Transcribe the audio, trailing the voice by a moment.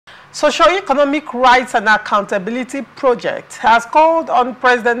Socio-Economic Rights and Accountability Project has called on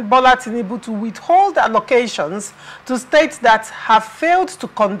President Bola Tinubu to withhold allocations to states that have failed to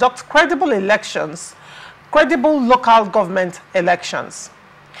conduct credible local government elections.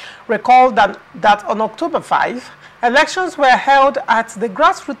 Recall that on October 5, elections were held at the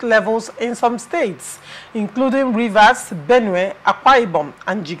grassroots levels in some states, including Rivers, Benue, Akwa Ibom,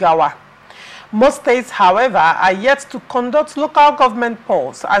 and Jigawa. Most states, however, are yet to conduct local government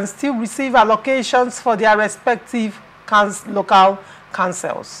polls and still receive allocations for their respective local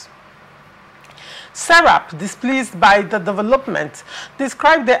councils. SERAP, displeased by the development,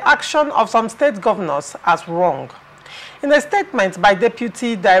 described the action of some state governors as wrong. In a statement by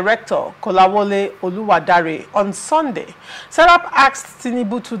Deputy Director Kolawole Oluwadare on Sunday, SERAP asked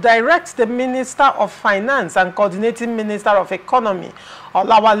Tinubu to direct the Minister of Finance and Coordinating Minister of Economy,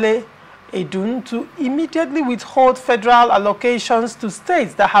 Olawale Edun, to immediately withhold federal allocations to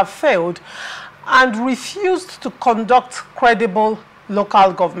states that have failed and refused to conduct credible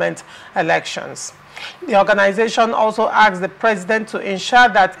local government elections. The organization also asked the president to ensure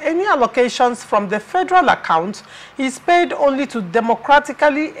that any allocations from the federal account is paid only to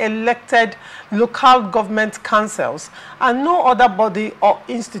democratically elected local government councils and no other body or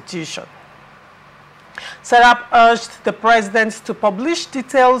institution. SERAP urged the president to publish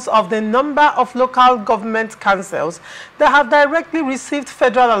details of the number of local government councils that have directly received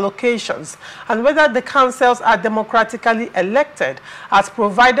federal allocations and whether the councils are democratically elected as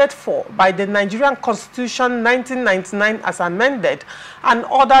provided for by the Nigerian Constitution 1999 as amended and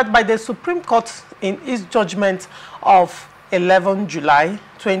ordered by the Supreme Court in its judgment of 11 July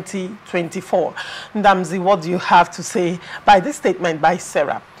 2024. Ndamzi, what do you have to say by this statement by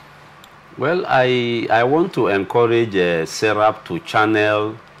SERAP? Well, I want to encourage SERAP to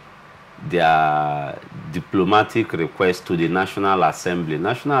channel their diplomatic request to the National Assembly.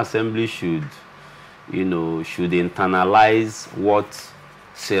 National Assembly should internalize what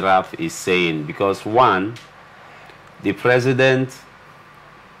SERAP is saying, because one, the president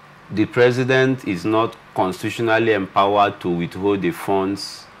is not constitutionally empowered to withhold the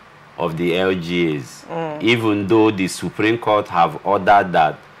funds of the LGAs, even though the Supreme Court have ordered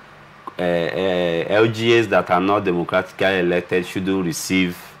that LGAs that are not democratically elected shouldn't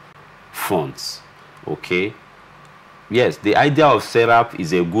receive funds. Okay? Yes, the idea of SERAP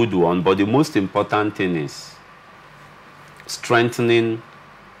is a good one, but the most important thing is strengthening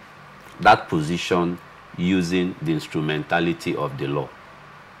that position using the instrumentality of the law.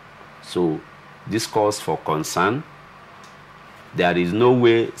 So, this calls for concern. There is no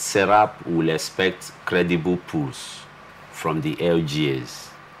way SERAP will expect credible pools from the LGAs.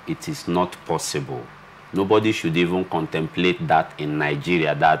 It is not possible. Nobody should even contemplate that in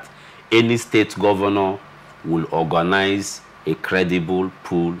Nigeria, that any state governor will organize a credible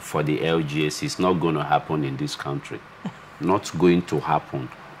pool for the LGAs. It's not going to happen in this country. Not going to happen.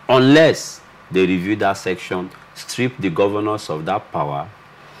 Unless they review that section, strip the governors of that power,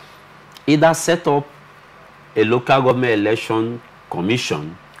 either set up a local government election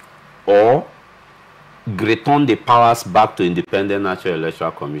commission or return the powers back to Independent National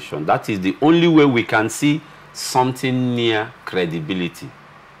Electoral Commission. That is the only way we can see something near credibility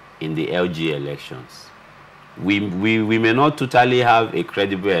in the LG elections. We may not totally have a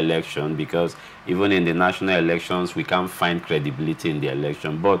credible election, because even in the national elections we can't find credibility in the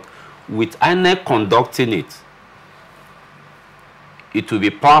election. But with INEC conducting it, it will be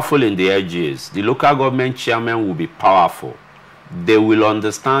powerful in the LGAs. The local government chairman will be powerful. They will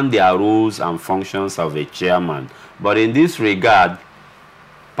understand their roles and functions of a chairman. But in this regard,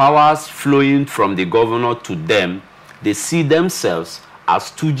 powers flowing from the governor to them, they see themselves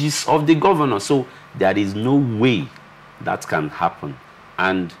as stooges of the governor. So there is no way that can happen.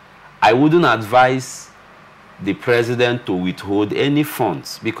 And I wouldn't advise the president to withhold any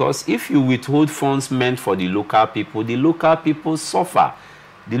funds, because if you withhold funds meant for the local people suffer.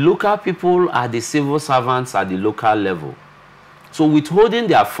 The local people are the civil servants at the local level. So withholding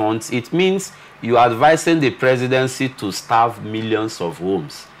their funds, it means you are advising the presidency to starve millions of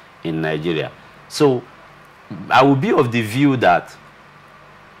homes in Nigeria. So I will be of the view that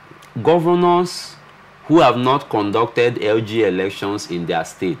governors who have not conducted LG elections in their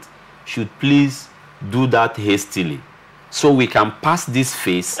state should please do that hastily, so we can pass this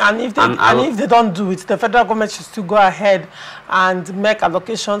phase. And if they don't do it, the federal government should still go ahead and make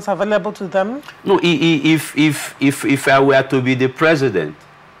allocations available to them? No, if I were to be the president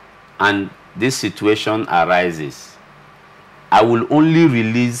and this situation arises, I will only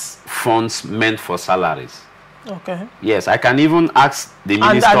release funds meant for salaries. Okay. Yes, I can even ask the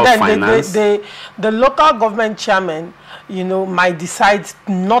Minister and of then Finance. the local government chairman, you know, might decide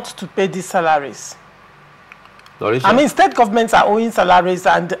not to pay these salaries. Laurentia, I mean, state governments are owing salaries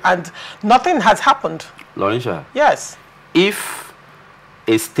and nothing has happened. Laurentia, Yes. if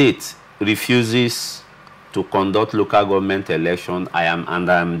a state refuses to conduct local government election, I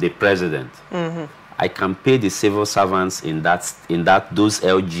am the president. I can pay the civil servants in those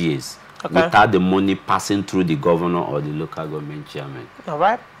LGAs without the money passing through the governor or the local government chairman. All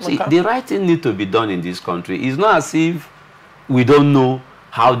right. See, the right thing needs to be done in this country. It's not as if we don't know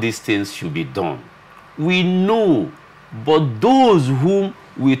how these things should be done. We know, but those whom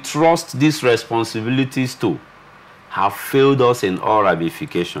we trust these responsibilities to have failed us in all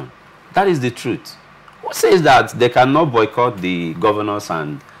ramification. That is the truth. Who says that they cannot boycott the governors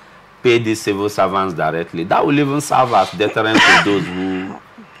and pay these civil servants directly? That will even serve as deterrent to those who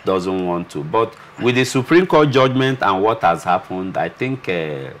doesn't want to. But with the Supreme Court judgment and what has happened, I think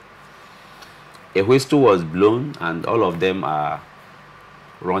a whistle was blown and all of them are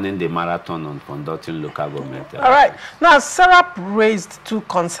running the marathon on conducting local government. All right. Now, SERAP raised two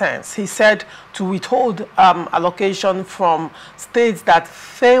concerns. He said to withhold allocation from states that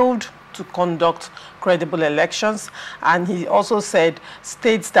failed to conduct credible elections, and he also said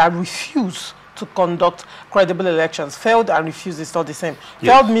states that refuse to conduct credible elections. Failed and refused is not the same.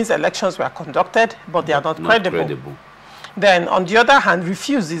 Yes. Failed means elections were conducted, but they are not credible. Then, on the other hand,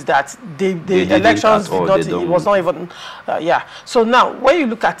 refuse is that the elections did not, it was not even, yeah. So now, when you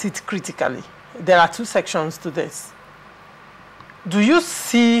look at it critically, there are two sections to this. Do you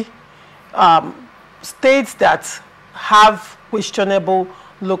see states that have questionable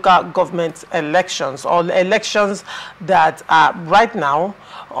local government elections or elections that are right now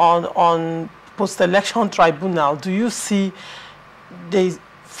on post-election tribunal? Do you see the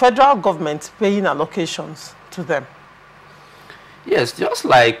federal government paying allocations to them? Yes, just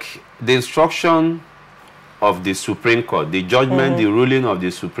like the instruction of the Supreme Court, the judgment, the ruling of the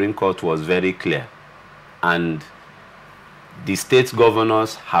Supreme Court was very clear. And the state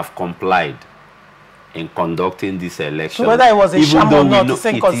governors have complied in conducting this election. So whether it was a sham or not, it's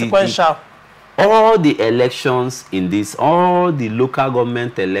inconsequential. All the elections in this, all the local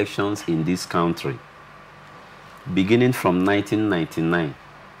government elections in this country, beginning from 1999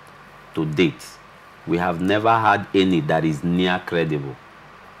 to date, we have never had any that is near credible.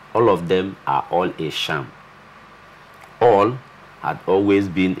 All of them are all a sham. All had always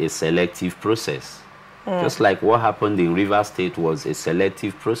been a selective process. Just like what happened in Rivers State was a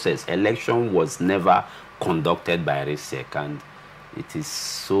selective process. Election was never conducted by RISEC, and it is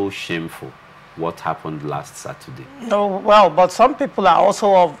so shameful what happened last Saturday. Oh, well, but some people are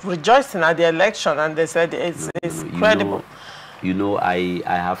also rejoicing at the election, and they said it's credible. You know, I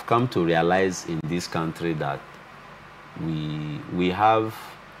have come to realize in this country that we have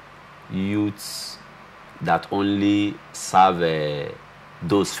youths that only serve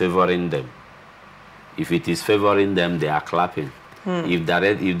those favoring them. If it is favoring them, they are clapping. If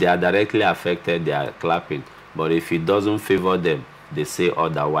they are directly affected, they are clapping. But if it doesn't favor them, they say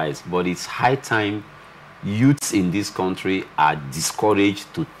otherwise. But it's high time youths in this country are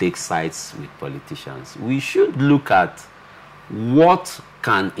discouraged to take sides with politicians. We should look at what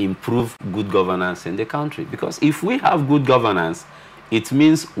can improve good governance in the country. Because if we have good governance, it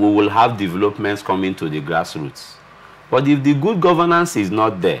means we will have developments coming to the grassroots. But if the good governance is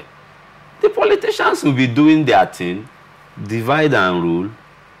not there, the politicians will be doing their thing, divide and rule,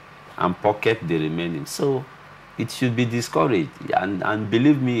 and pocket the remaining. So it should be discouraged. And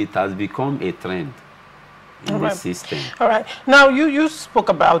believe me, it has become a trend in the system. All right. Now, you spoke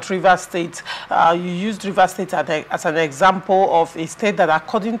about Rivers State. You used Rivers State as an example of a state that,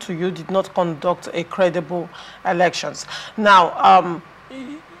 according to you, did not conduct a credible elections. Now,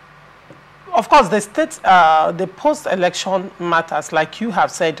 of course, the state, the post-election matters, like you have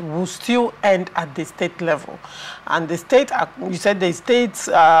said, will still end at the state level. And the state, you said the state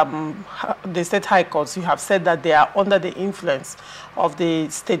high courts, you have said that they are under the influence of the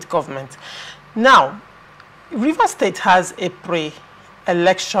state government. Now, Rivers State has a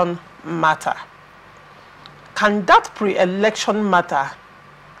pre-election matter. Can that pre-election matter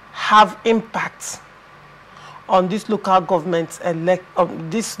have impact on this local government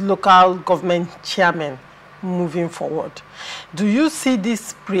chairman moving forward? Do you see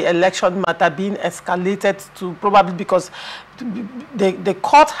this pre-election matter being escalated to, probably because the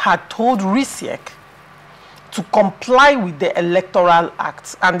court had told RISEC to comply with the Electoral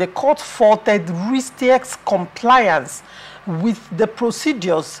Act, and the court faulted RISEC's compliance with the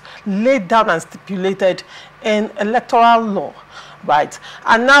procedures laid down and stipulated in electoral law, right?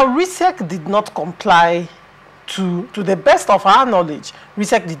 And now RISEC did not comply to the best of our knowledge,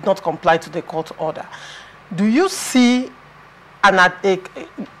 RISEC did not comply to the court order. Do you see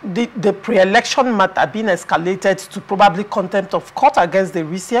the pre-election matter being escalated to probably contempt of court against the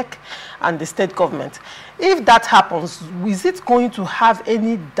RISEC and the state government? If that happens, is it going to have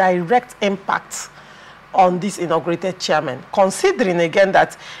any direct impact on this inaugurated chairman, considering again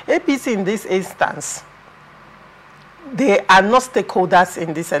that APC in this instance, they are not stakeholders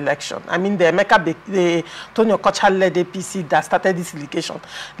in this election? I mean, the Tony Okocha-led APC that started this litigation,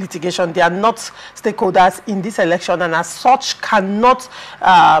 they are not stakeholders in this election, and as such cannot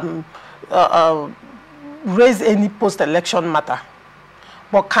raise any post-election matter.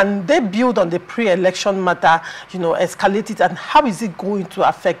 But can they build on the pre-election matter, you know, escalate it, and how is it going to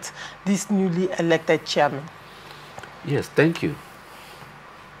affect this newly elected chairman? Yes, thank you.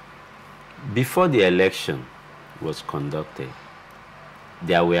 Before the election was conducted,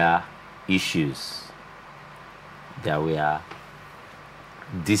 there were issues, there were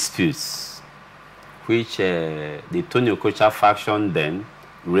disputes which the Tony Okocha faction then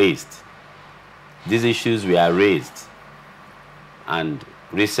raised. These issues were raised, and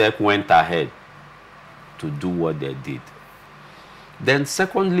RISEC went ahead to do what they did. Then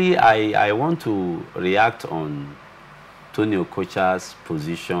secondly, I want to react on Tony Okocha's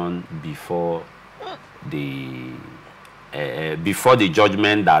position before the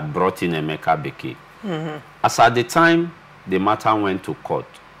judgment that brought in Emeka Beke. As at the time the matter went to court,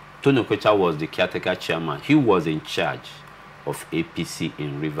 Tony Okocha was the caretaker chairman. He was in charge of APC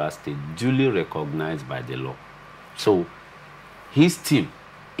in Rivers State, duly recognized by the law. So his team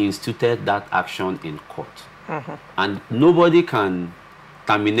instituted that action in court. And nobody can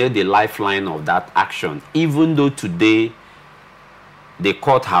terminate the lifeline of that action, even though today the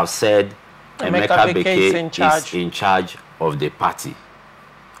court has said Emeka Beke is in charge of the party.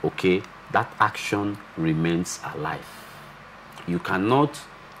 Okay, that action remains alive. You cannot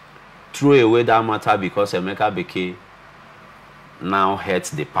throw away that matter because Emeka Beke now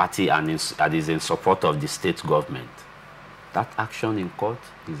heads the party and is in support of the state government. That action in court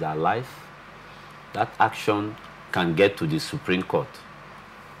is alive. That action can get to the Supreme Court.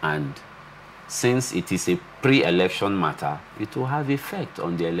 And since it is a pre-election matter, it will have effect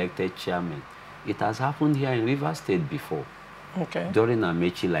on the elected chairman. It has happened here in Rivers State before. Okay. During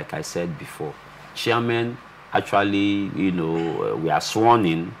Amechi, like I said before, chairmen actually, you know, were sworn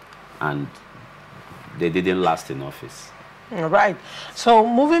in and they didn't last in office. All right. So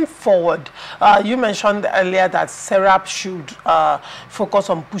moving forward, you mentioned earlier that SERAP should focus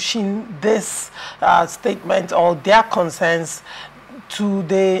on pushing this statement or their concerns to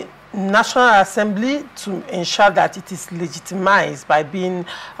the National Assembly to ensure that it is legitimized by being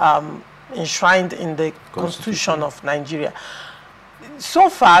enshrined in the Constitution of Nigeria. So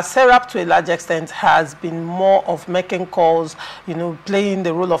far, SERAP to a large extent has been more of making calls, you know, playing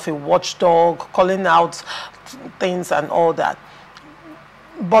the role of a watchdog, calling out things and all that.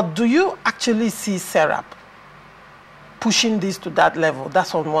 But do you actually see SERAP pushing this to that level?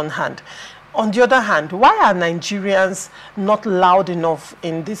 That's on one hand. On the other hand, why are Nigerians not loud enough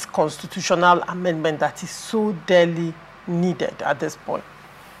in this constitutional amendment that is so dearly needed at this point?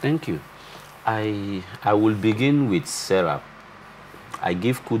 Thank you. I will begin with SERAP. I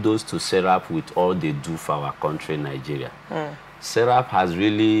give kudos to SERAP with all they do for our country, Nigeria. SERAP has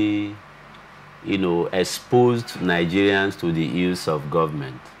really, you know, exposed Nigerians to the ills of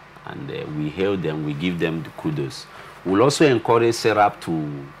government, and we hail them, we give them the kudos. We'll also encourage SERAP to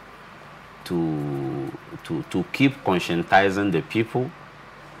keep conscientizing the people,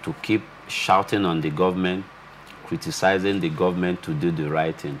 to keep shouting on the government, criticizing the government to do the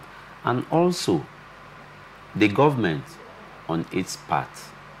right thing. And also, the government on its part,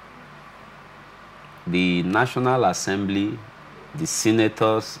 the National Assembly, the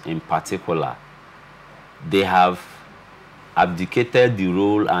senators in particular, they have abdicated the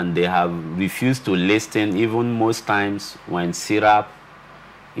role and they have refused to listen, even most times when SERAP,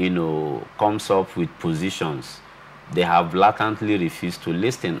 you know, comes up with positions. They have blatantly refused to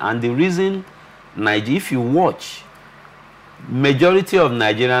listen. And the reason, if you watch, majority of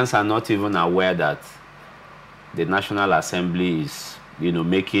Nigerians are not even aware that the National Assembly is, you know,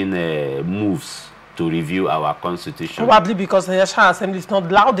 making moves to review our constitution. Probably because the National Assembly is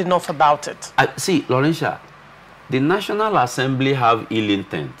not loud enough about it. See, Laurentia, the National Assembly have ill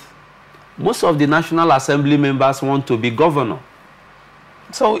intent. Most of the National Assembly members want to be governor.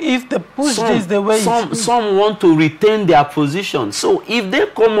 So if they push this the way some want to retain their position. So if they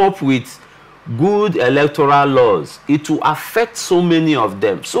come up with good electoral laws, it will affect so many of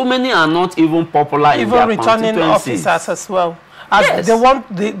them. So many are not even popular in their returning officers as well. As yes.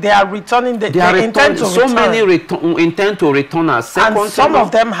 they are returning, they intend to so return. Many intend to return as second. And some of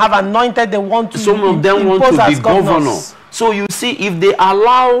them have anointed, they want to some of them want to be governor. So you see, if they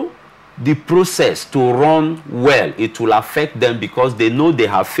allow the process to run well, it will affect them because they know they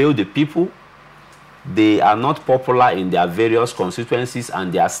have failed the people. They are not popular in their various constituencies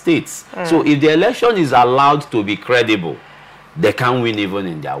and their states. So if the election is allowed to be credible, they can win even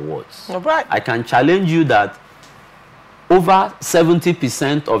in their wards. Right. I can challenge you that over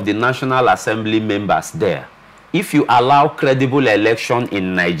 70% of the National Assembly members there, if you allow credible election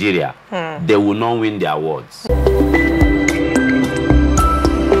in Nigeria, they will not win their wards.